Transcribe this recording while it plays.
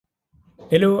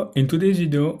Hello, in today's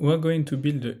video, we're going to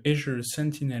build the Azure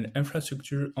Sentinel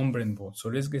infrastructure on Brainboard. So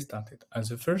let's get started. As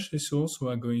the first resource, we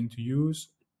are going to use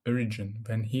a region.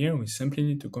 Then here, we simply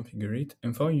need to configure it.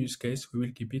 And for use case, we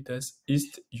will keep it as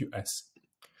East US.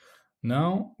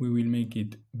 Now, we will make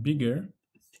it bigger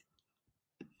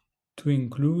to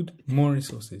include more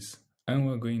resources. And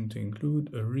we're going to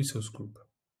include a resource group.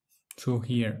 So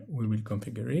here, we will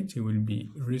configure it. It will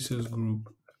be resource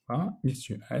group East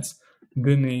US.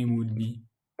 The name would be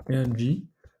LG_Sentinel.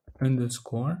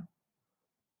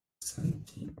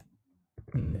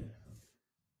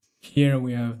 Here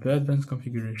we have the advanced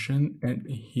configuration, and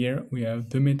here we have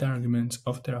the meta arguments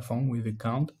of Terraform with the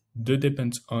count, the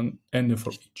depends on, and the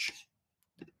for each.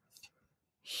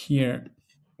 Here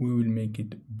we will make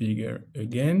it bigger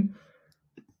again,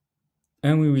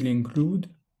 and we will include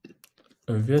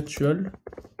a virtual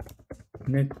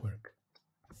network.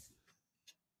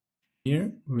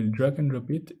 Here, we will drag and drop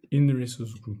it in the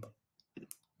resource group.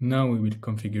 Now we will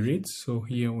configure it. So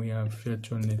here we have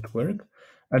virtual network.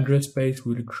 Address space,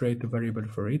 we will create a variable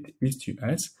for it, East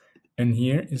US. And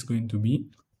here is going to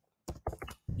be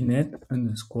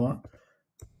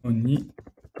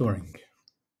net_monitoring.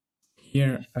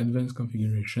 Here, advanced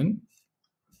configuration.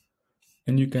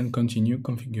 And you can continue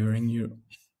configuring your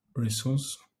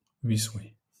resource this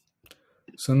way.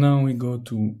 So now we go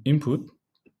to input.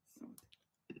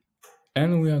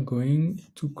 And we are going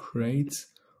to create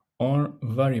our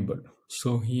variable.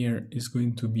 So here is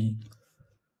going to be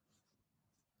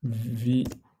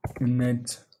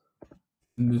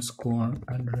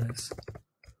vnet_address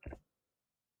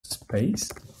space.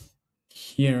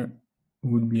 Here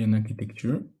would be an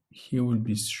architecture. Here will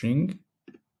be string.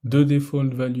 The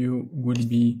default value will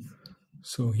be,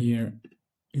 so here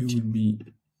it will be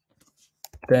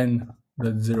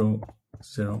 10.00.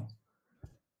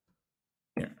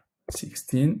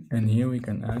 16, and here we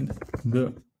can add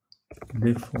the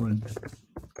default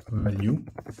value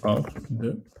of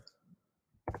the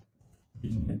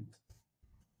VNet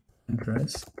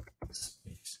address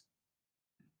space.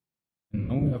 And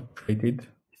now we have created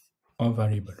our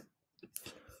variable.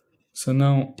 So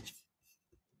now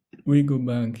we go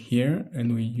back here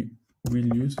and we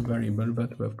will use the variable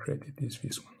that we have created, is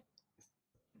this one.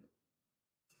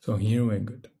 So here we're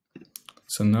good.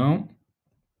 So now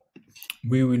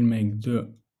we will make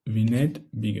the VNet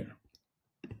bigger.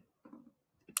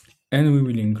 And we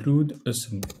will include a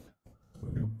subnet.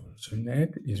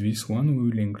 Subnet is this one we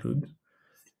will include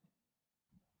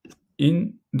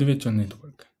in the virtual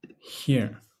network.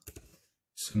 Here,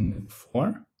 subnet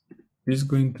 4 is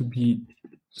going to be,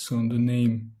 so the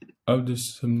name of the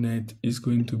subnet is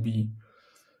going to be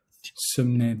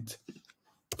subnet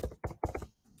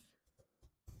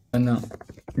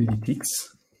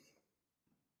analytics.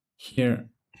 Here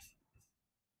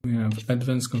we have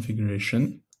advanced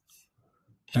configuration,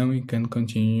 and we can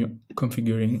continue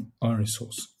configuring our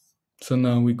resource. So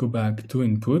now we go back to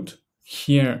input.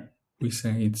 Here we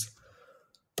say it's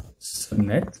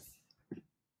subnet,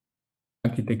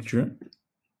 architecture,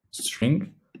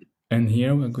 string, and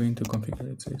here we're going to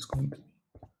configure it. So it's going to be,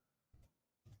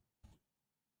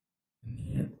 and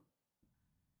here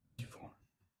default,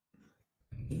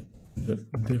 and the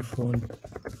default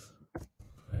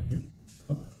value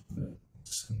of the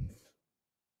subnet.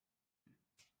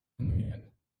 And we add.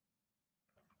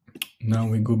 Now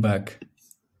we go back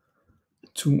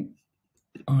to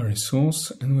our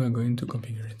resource and we are going to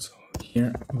configure it. So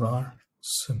here var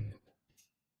subnet.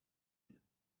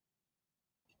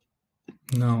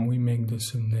 Now we make the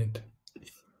subnet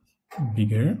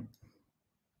bigger,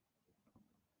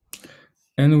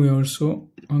 and we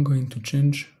also are going to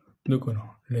change the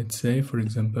color. Let's say, for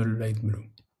example, light blue.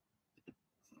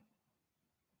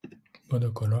 But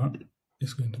the color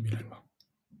is going to be like that.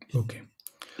 Okay.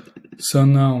 So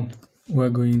now we're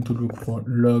going to look for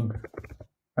log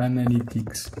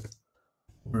analytics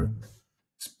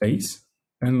space,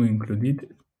 and we include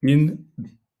it in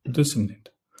the subnet.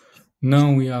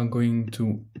 Now we are going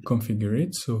to configure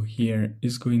it. So here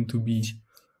is going to be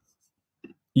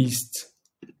East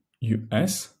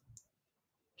US.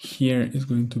 Here is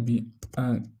going to be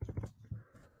a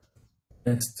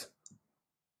test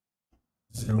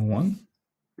 01.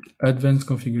 Advanced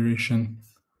configuration,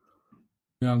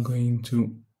 we are going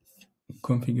to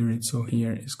configure it. So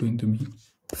here is going to be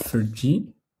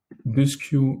 30. The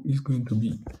SKU is going to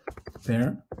be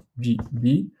pair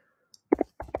GB.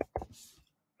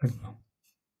 Like now.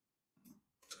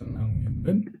 So now we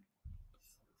open.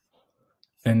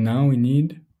 And now we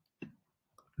need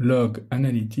log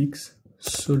analytics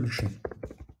solution.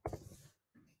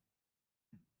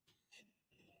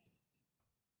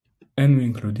 And we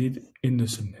include it in the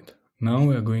subnet. Now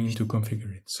we are going to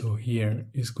configure it. So here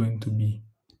is going to be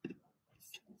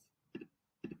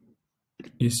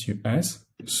SUS.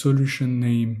 Solution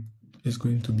name is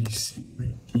going to be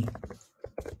security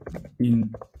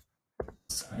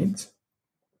insight.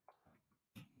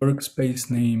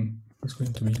 Workspace name is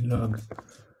going to be log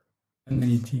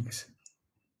analytics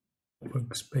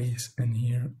workspace, and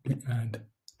here we add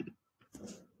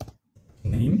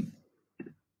name.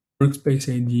 Workspace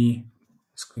ID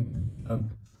is going to be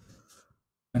log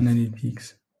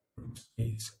analytics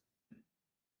workspace.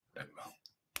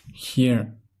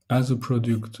 Here as a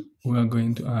product we are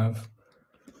going to have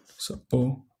so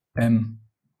OM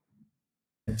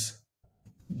is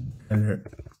gallery.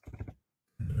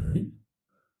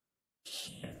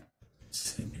 Here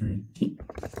security,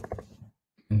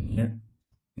 and here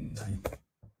inside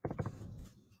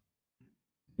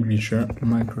publisher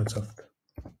Microsoft,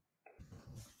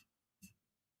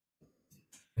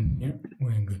 and here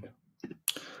we're good.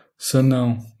 So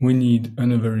now we need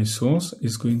another resource.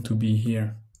 It's going to be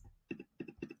here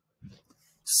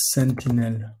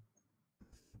Sentinel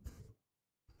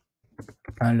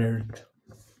alert.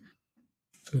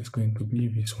 So it's going to be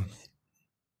this one.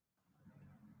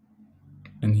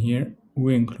 And here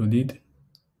we included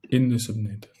in the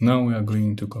subnet. Now we are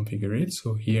going to configure it.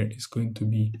 So here is going to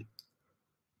be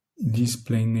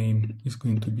display name is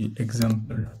going to be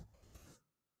example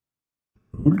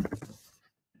rule.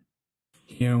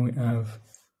 Here we have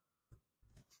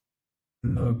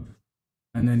log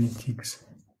analytics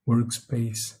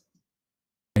workspace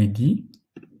ID.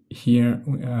 Here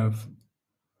we have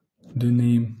the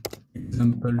name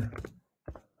example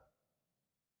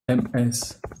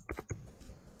MS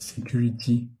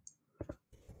security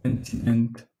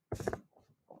incident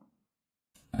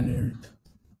alert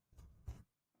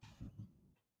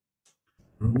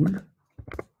rule.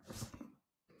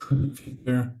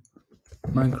 Configure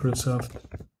Microsoft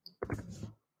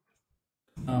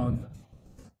Cloud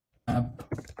App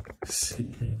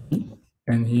Security,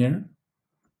 and here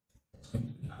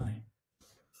high.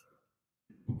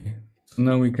 Okay, so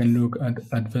now we can look at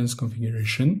advanced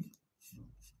configuration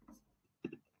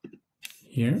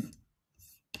here,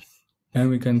 and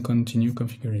we can continue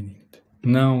configuring it.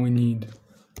 Now we need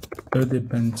a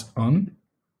depends on,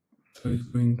 so it's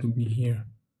going to be here.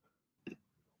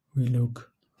 We look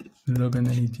log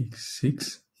analytics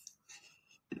 6,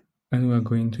 and we are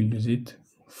going to use it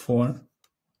for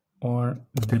our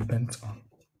depends on.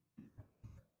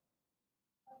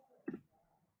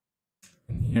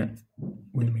 And here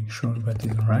we make sure that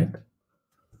is right.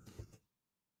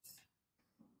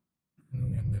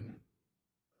 And we are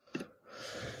good.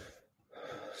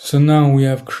 So now we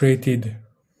have created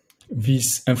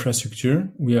this infrastructure.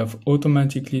 We have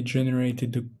automatically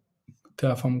generated the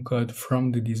Terraform code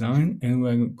from the design, and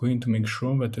we're going to make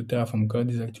sure that the Terraform code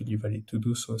is actually valid. To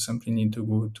do so, simply need to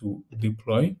go to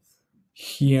deploy.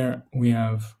 Here we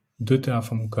have the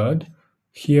Terraform code.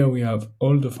 Here we have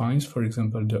all the files, for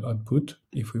example, the output,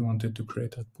 if we wanted to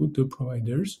create output, the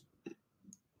providers,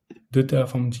 the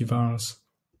Terraform tvars,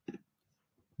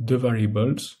 the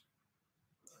variables,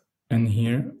 and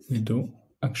here we do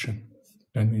action,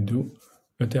 and we do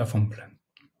a Terraform plan.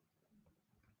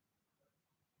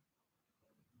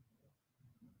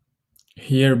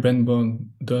 Here Brainboard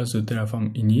does the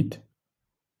Terraform init.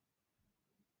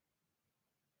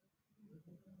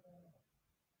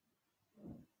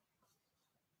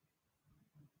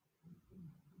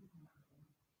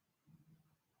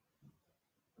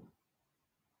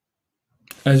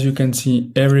 As you can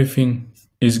see, everything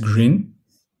is green.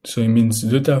 So it means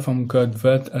the Terraform code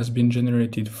that has been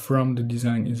generated from the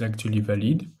design is actually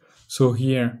valid. So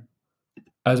here,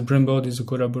 as Brainboard is a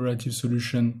collaborative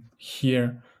solution,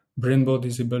 here Brainboard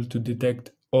is able to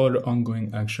detect all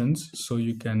ongoing actions. So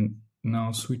you can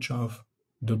now switch off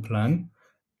the plan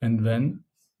and then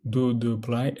do the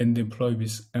apply and deploy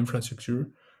this infrastructure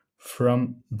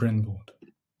from Brainboard.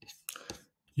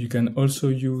 You can also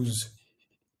use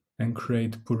and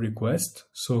create pull request.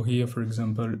 So here, for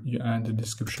example, you add the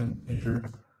description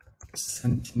Azure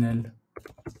Sentinel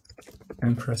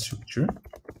infrastructure.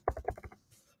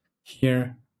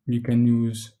 Here you can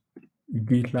use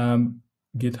GitLab,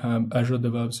 GitHub, Azure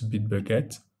DevOps,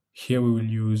 Bitbucket. Here we will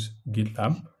use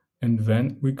GitLab, and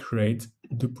then we create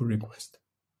the pull request.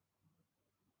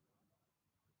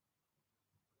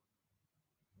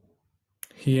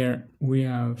 Here we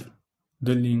have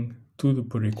the link to the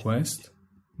pull request,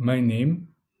 my name.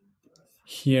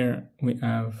 Here we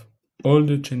have all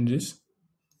the changes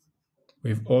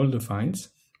with all the files.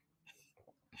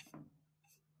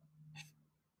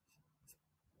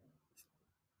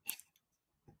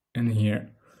 And here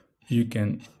you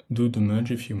can do the merge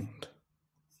if you want.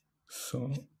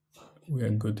 So we are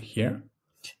good here.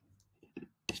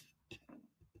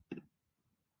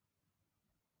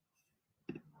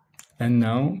 And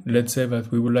now let's say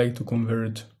that we would like to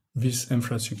convert this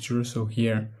infrastructure. So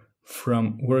here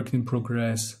from work in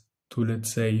progress to,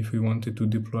 let's say, if we wanted to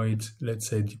deploy it, let's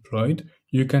say deployed,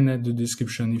 you can add the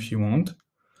description if you want.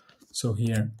 So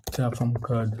here Terraform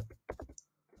code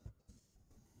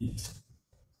is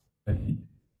ready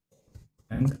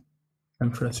and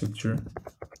infrastructure,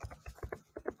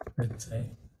 let's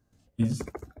say, is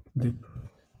deployed.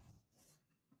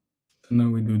 So now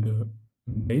we do the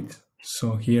update.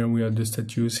 So here we have the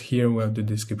status, here we have the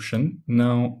description.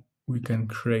 Now we can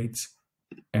create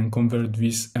and convert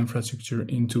this infrastructure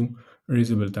into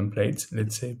reusable templates,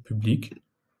 let's say public.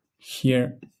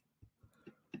 Here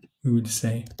we would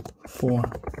say for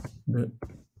the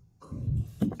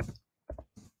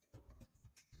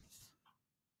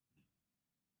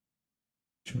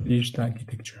published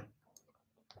architecture.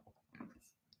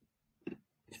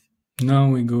 Now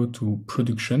we go to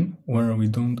production, where we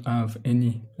don't have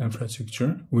any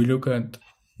infrastructure. We look at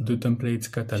the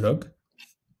templates catalog,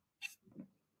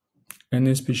 and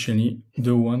especially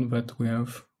the one that we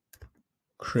have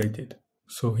created.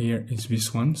 So here is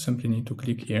this one, simply need to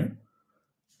click here,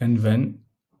 and then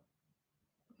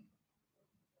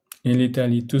in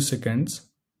literally 2 seconds,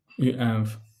 you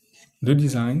have the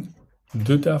design,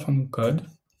 the Terraform code,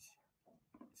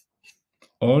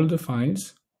 all the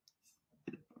files,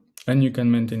 and you can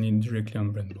maintain it directly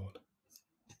on Brainboard.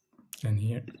 And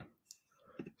here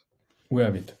we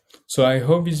have it. So I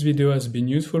hope this video has been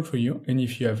useful for you, and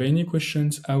if you have any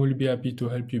questions, I will be happy to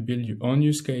help you build your own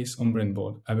use case on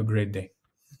Brainboard. Have a great day.